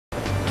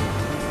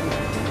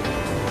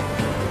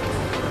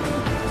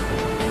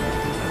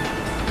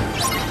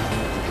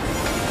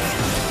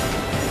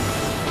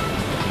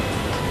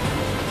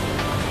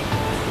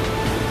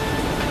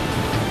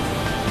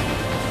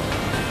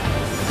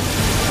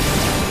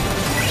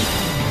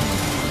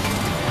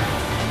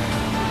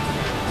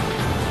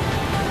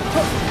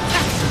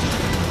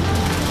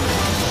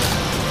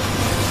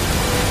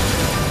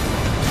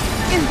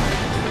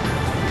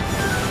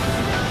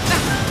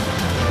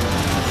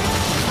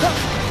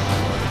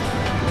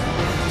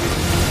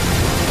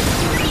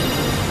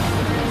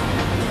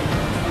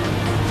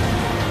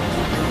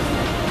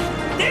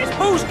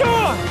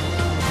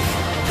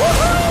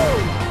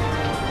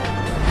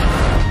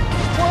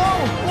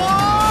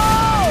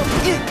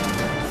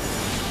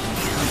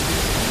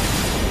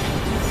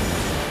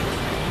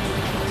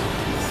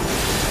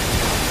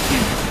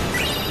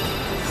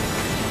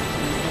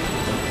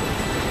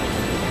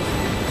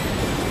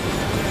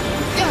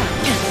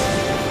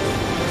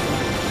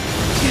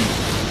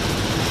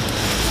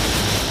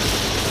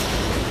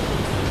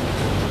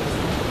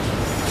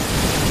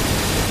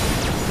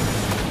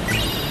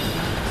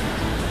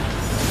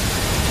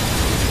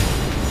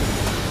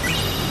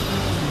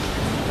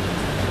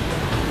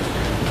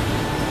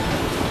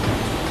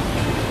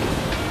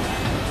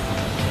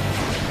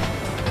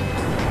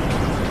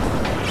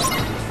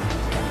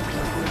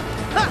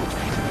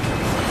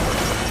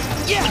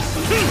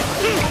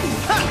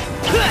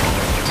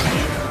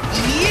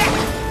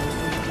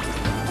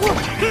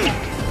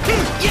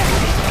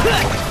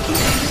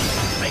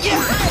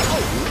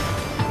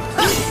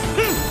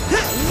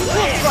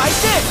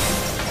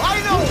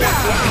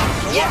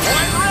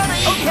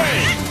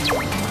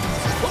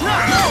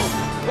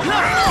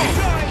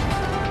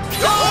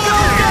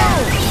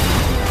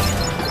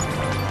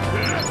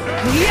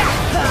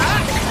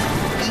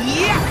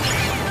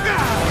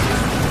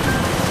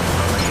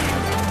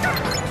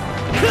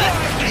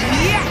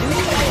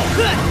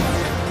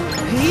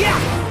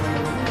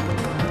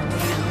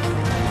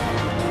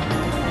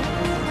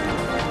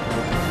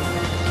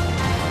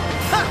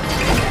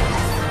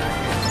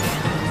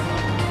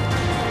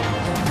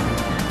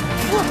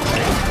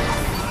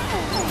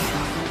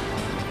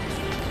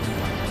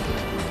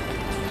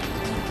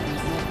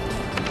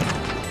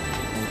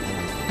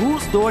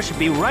door should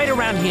be right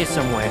around here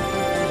somewhere.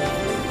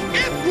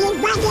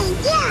 Everybody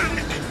duck!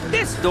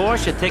 This door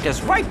should take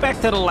us right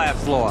back to the lab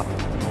floor.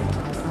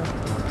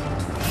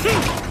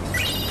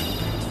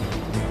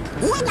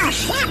 Little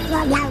Chef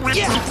will know what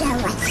to do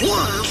with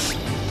this.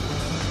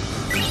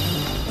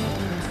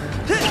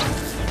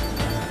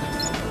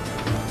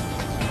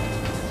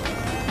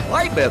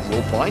 I bet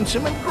we'll find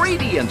some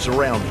ingredients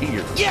around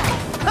here. Yeah!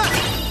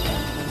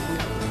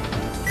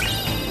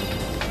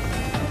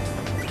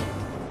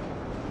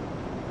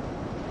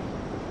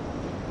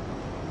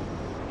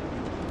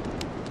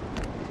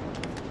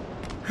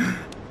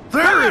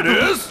 There it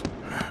is!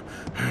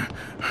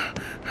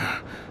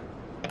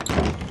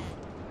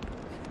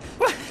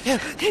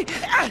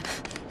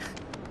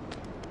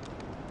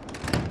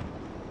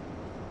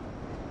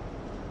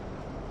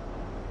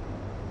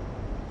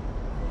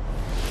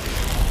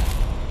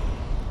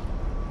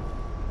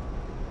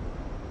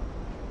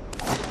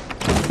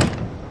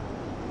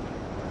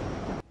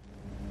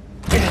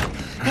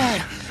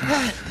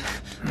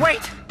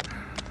 Wait!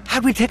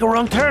 How'd we take a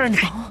wrong turn?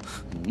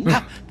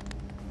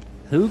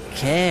 Who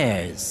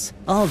cares?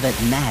 All that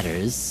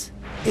matters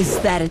is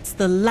that it's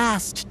the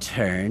last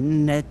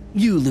turn that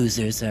you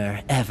losers are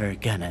ever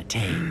gonna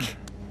take.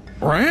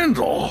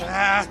 Randall?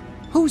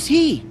 Who's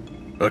he?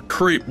 A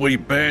creep we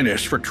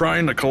banished for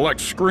trying to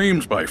collect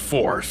screams by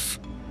force.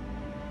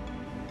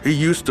 He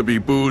used to be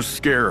Boo's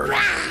scared.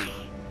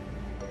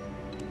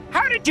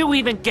 How did you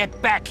even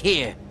get back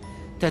here?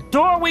 The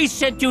door we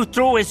sent you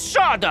through is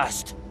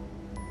sawdust!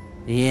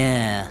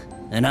 Yeah,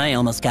 and I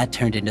almost got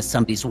turned into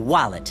somebody's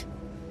wallet.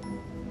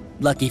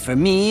 Lucky for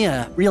me,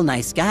 a real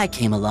nice guy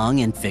came along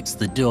and fixed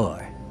the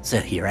door. So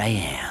here I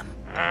am.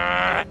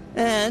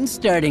 And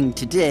starting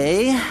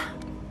today,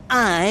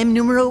 I'm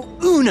numero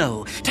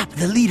uno, top of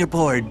the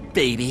leaderboard,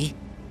 baby.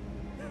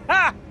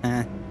 Ha!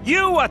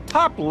 You a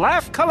top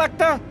laugh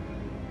collector?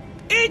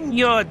 In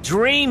your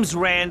dreams,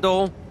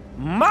 Randall.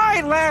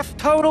 My laugh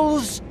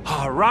totals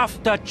are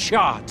off the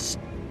charts.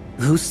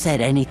 Who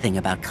said anything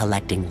about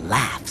collecting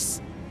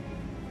laughs?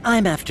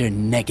 I'm after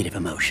negative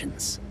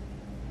emotions.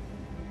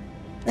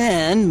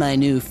 And my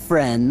new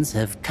friends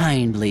have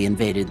kindly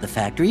invaded the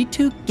factory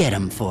to get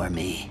them for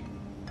me.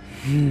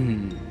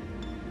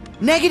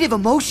 Negative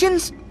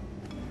emotions?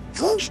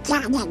 He's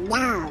gotta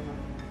know.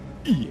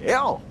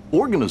 Yeah,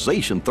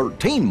 Organization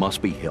 13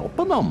 must be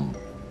helping them.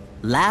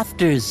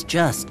 Laughter's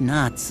just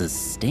not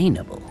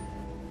sustainable.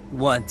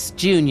 Once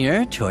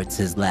Junior chorts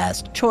his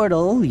last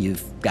chortle,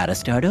 you've gotta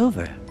start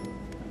over.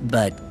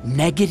 But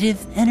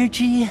negative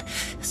energy,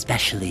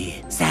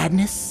 especially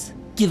sadness,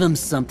 give them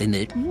something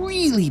that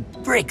really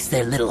breaks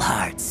their little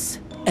hearts.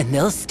 And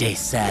they'll stay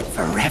sad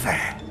forever.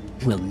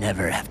 We'll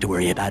never have to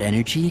worry about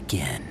energy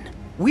again.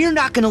 We're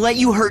not gonna let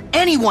you hurt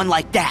anyone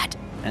like that!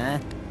 Huh?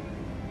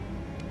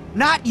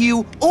 Not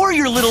you or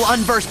your little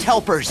unversed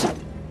helpers!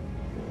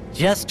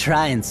 Just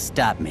try and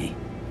stop me.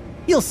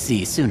 You'll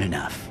see soon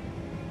enough.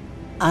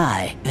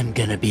 I am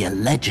gonna be a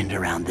legend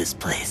around this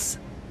place.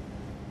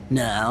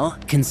 Now,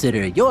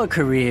 consider your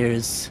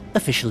careers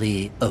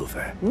officially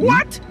over.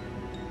 What?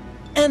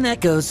 And that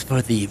goes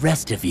for the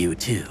rest of you,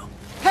 too.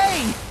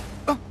 Hey!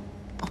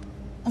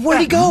 Where'd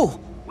he go?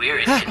 We're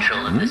in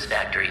control of this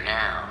factory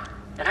now,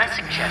 and I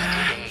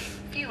suggested a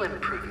few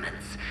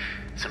improvements.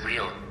 Some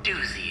real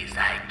doozies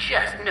I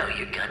just know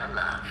you're gonna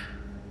love.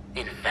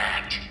 In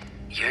fact,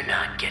 you're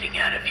not getting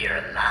out of here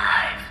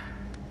alive.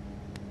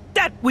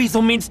 That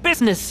weasel means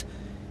business.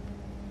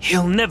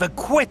 He'll never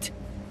quit.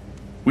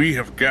 We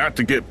have got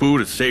to get Boo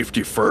to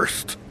safety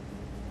first.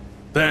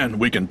 Then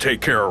we can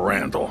take care of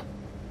Randall.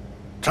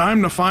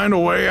 Time to find a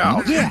way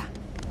out. Yeah.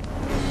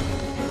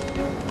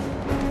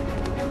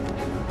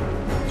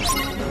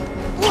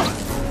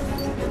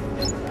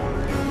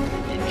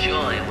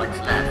 Enjoy what's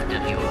left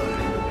of your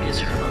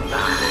miserable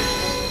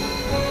lives.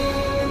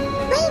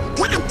 We've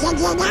got to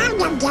get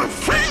out of the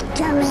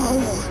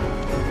factory.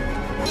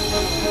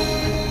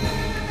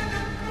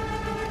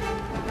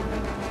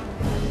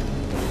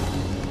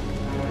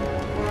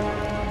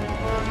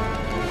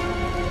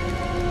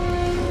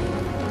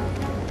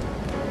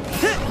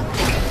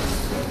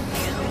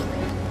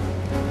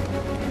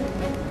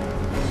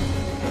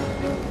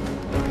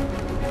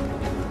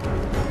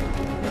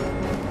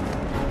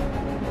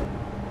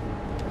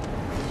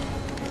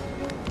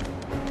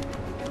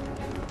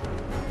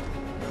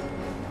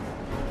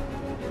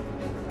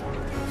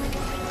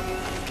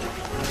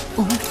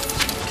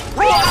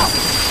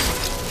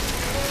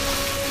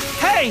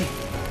 Hey!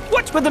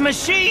 What's with the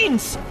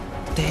machines?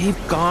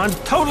 They've gone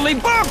totally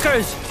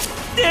bonkers!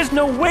 There's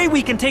no way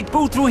we can take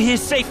Boo through here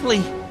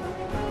safely.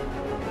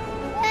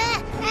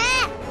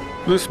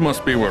 This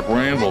must be what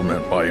Randall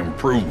meant by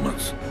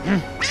improvements.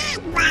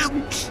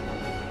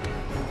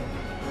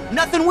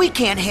 Nothing we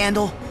can't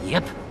handle.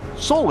 Yep.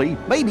 Sully,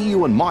 maybe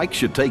you and Mike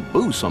should take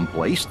Boo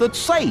someplace that's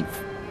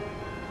safe.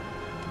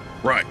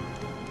 Right.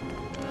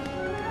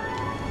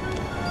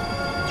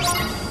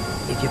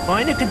 If you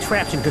find a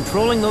contraption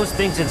controlling those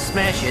things and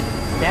smash it,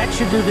 that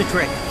should do the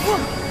trick.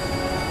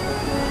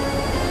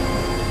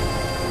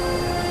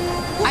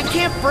 I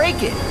can't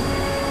break it.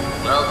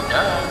 Well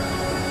done.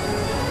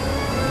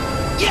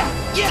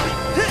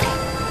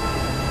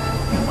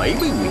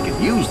 Maybe we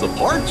could use the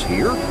parts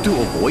here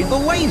to avoid the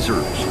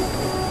lasers.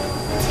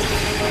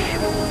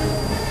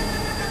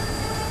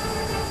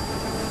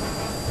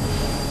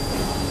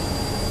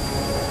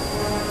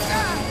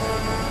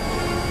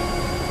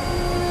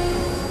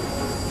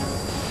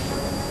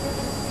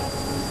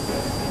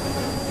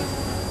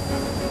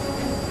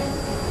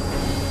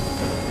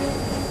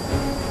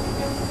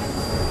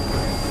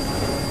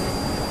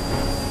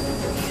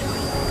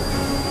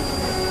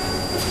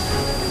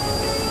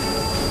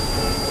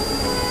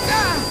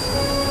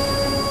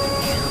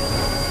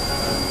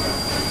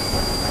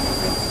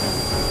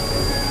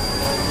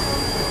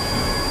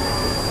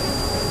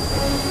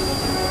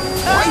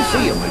 I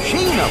see a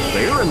machine up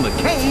there in the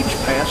cage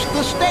past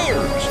the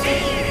stairs.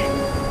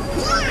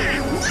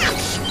 Yeah,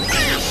 let's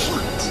smash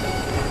it.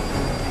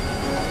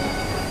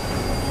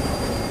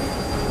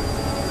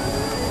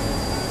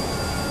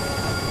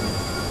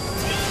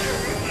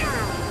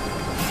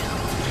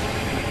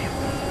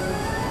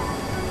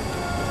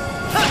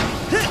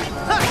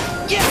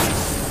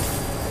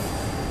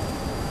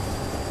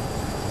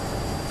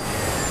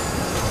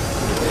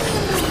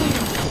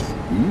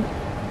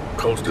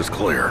 Coast is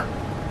clear.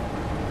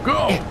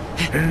 Go!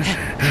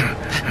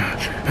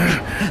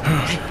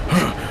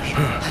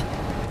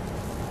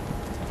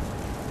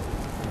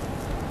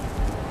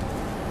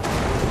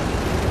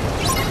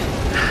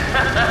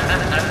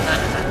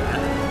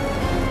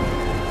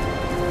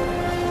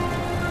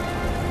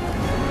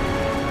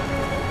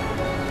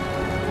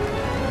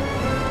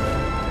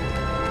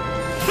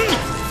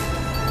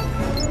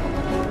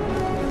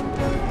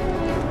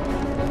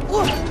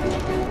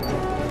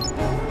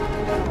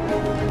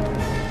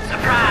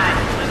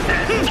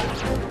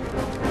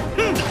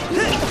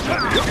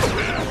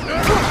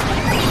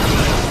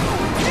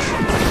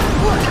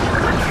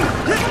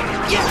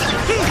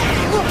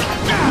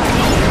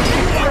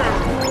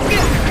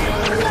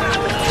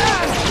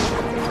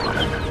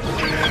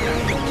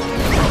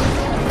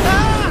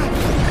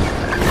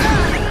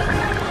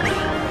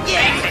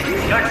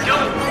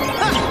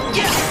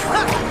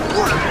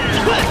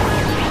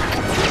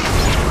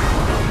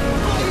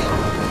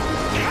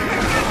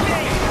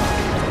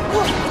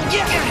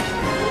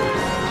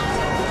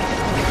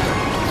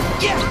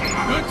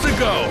 Good to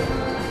go.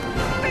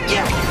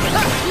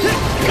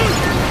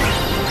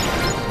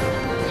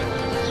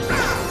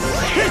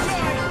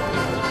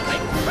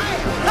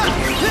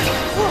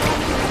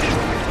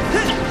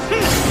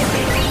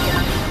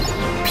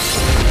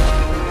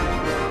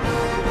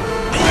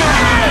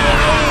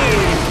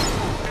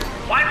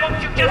 Why won't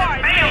you just fail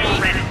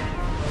already?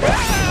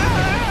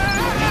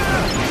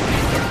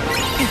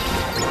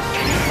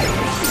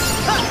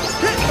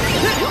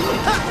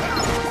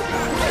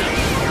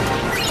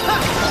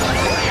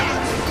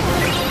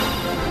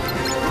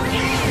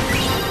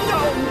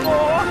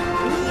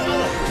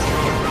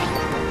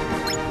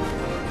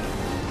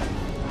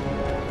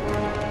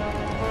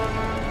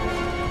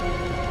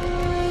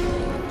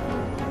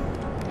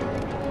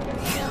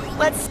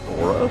 Let's.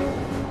 Sora?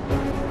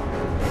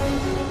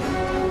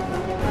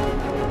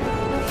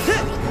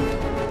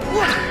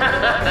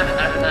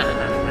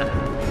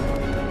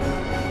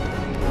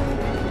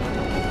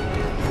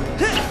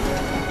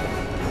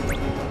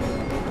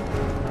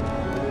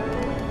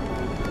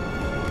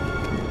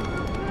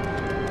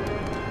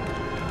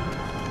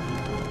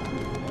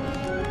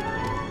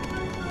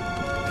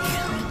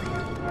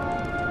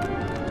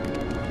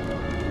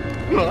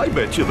 I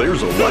bet you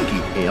there's a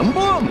lucky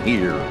emblem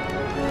here.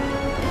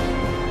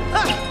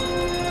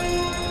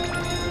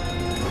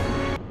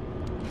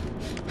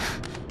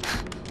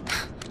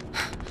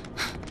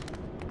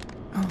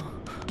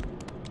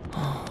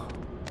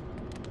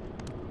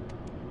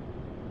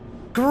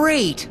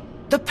 Great!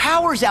 The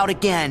power's out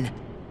again!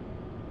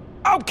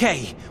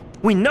 Okay,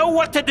 we know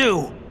what to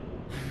do.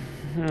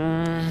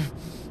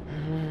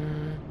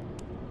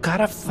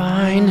 Gotta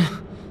find...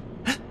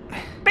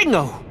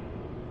 Bingo!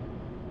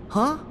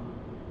 Huh?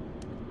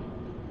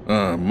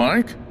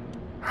 Mike?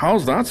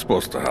 How's that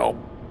supposed to help?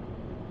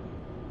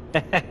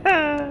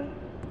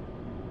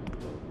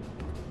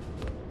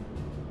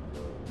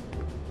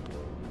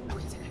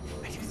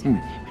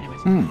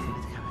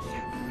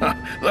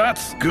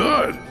 That's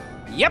good.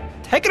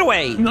 Yep, take it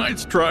away.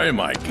 Nice try,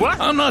 Mike. What?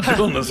 I'm not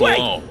doing this Wait.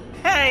 alone.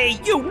 Hey,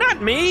 you,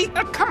 not me.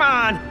 Come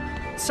on.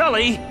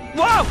 Sully.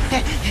 Whoa!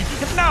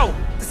 No,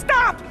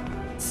 stop!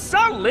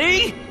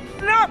 Sully!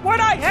 Not what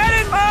I had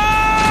in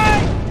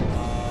mind!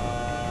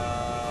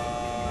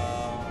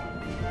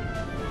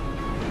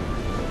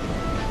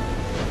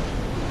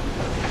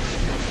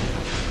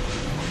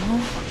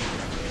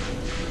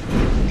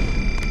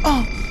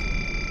 Oh!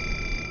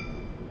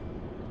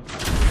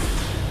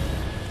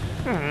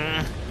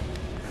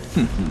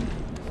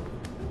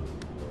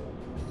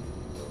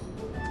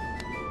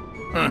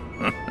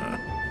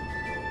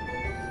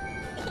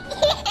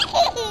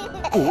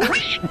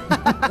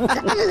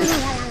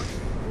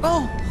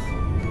 Oh!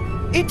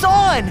 It's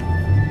on!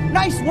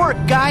 Nice work,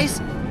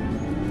 guys!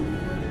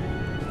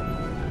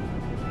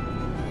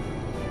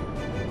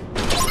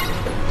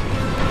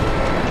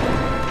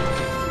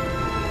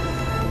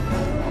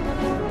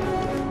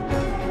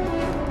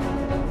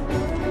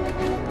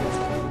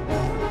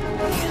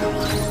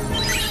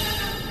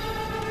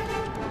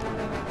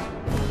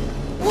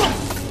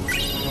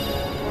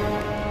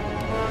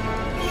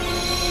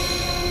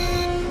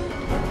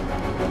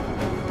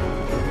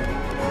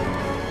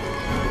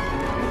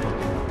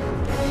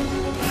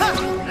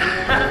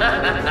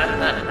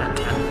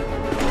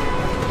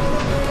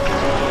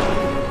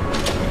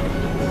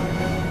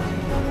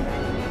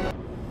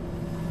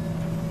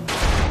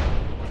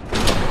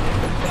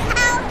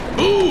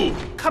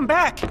 come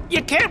back.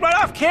 You can't run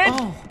off, kid.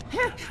 Oh.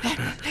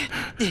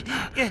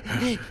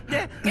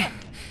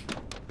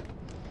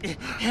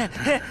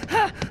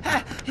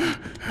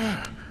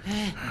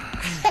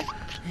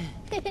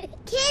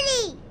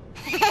 Kitty!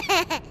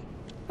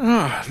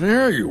 Ah,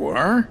 there you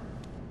are.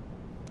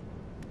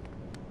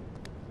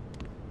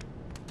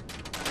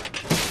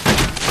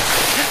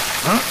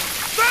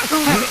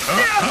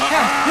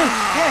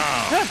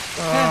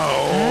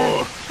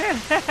 Oh,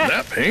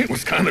 that paint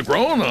was kind of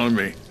growing on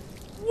me.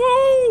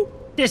 Woo!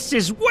 This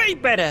is way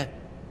better.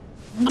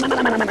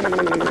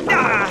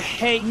 Ah,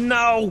 hey,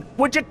 no.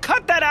 Would you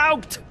cut that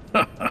out?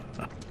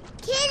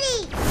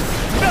 Kitty!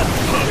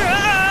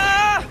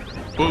 Ah!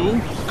 Boo,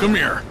 come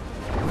here.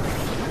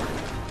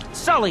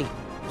 Sully,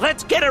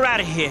 let's get her out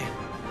of here.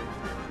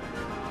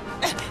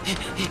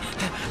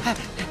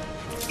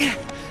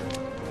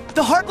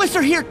 The Heartless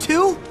are here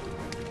too?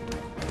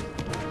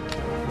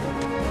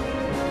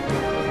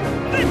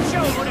 Let's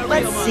show her the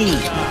Let's real see.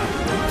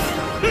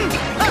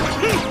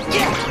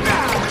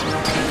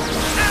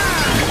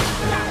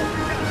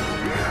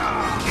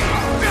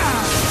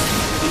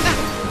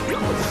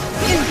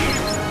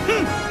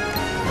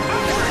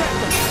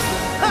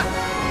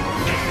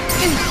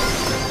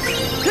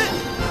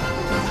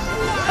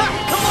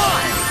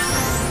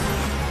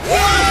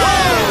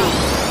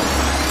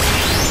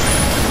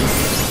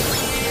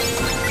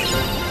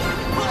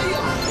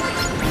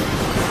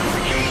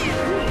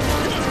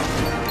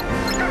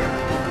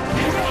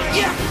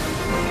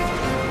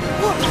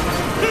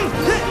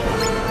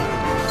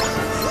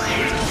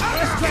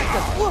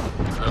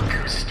 Look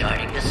who's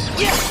starting to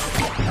swim.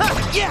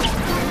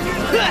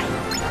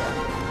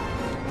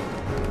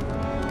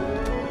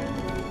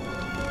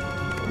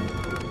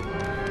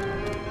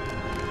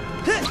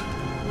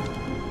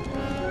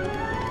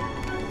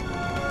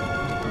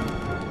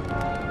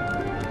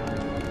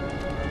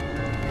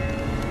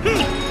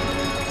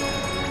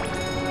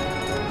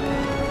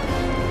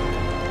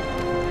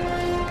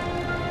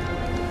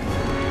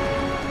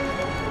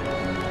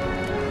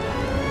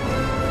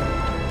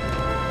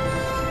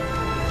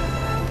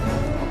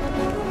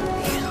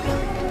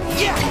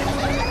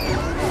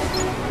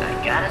 I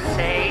gotta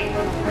say,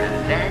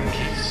 revenge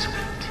is sweet.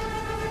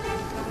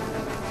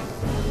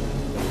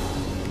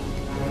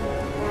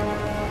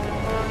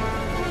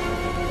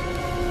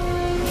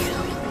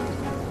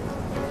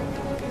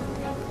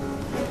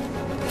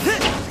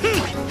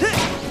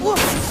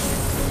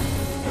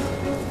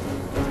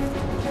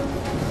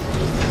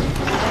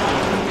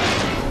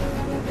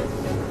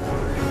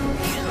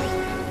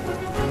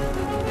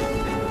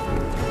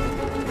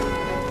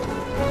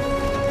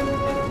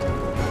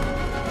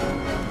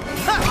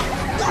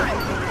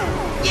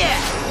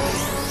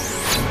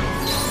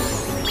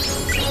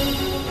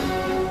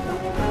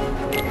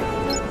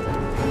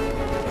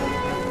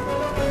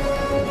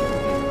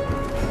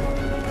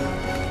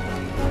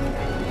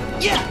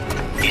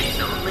 It's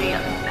only a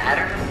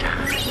matter of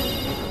time.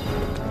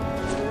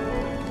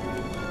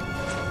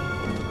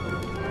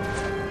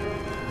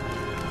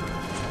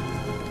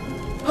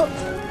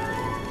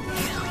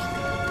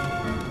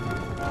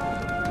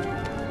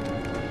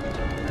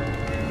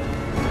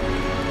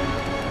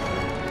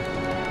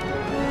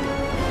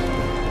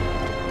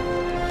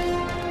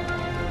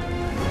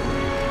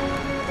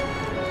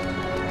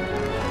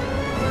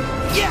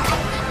 Yeah!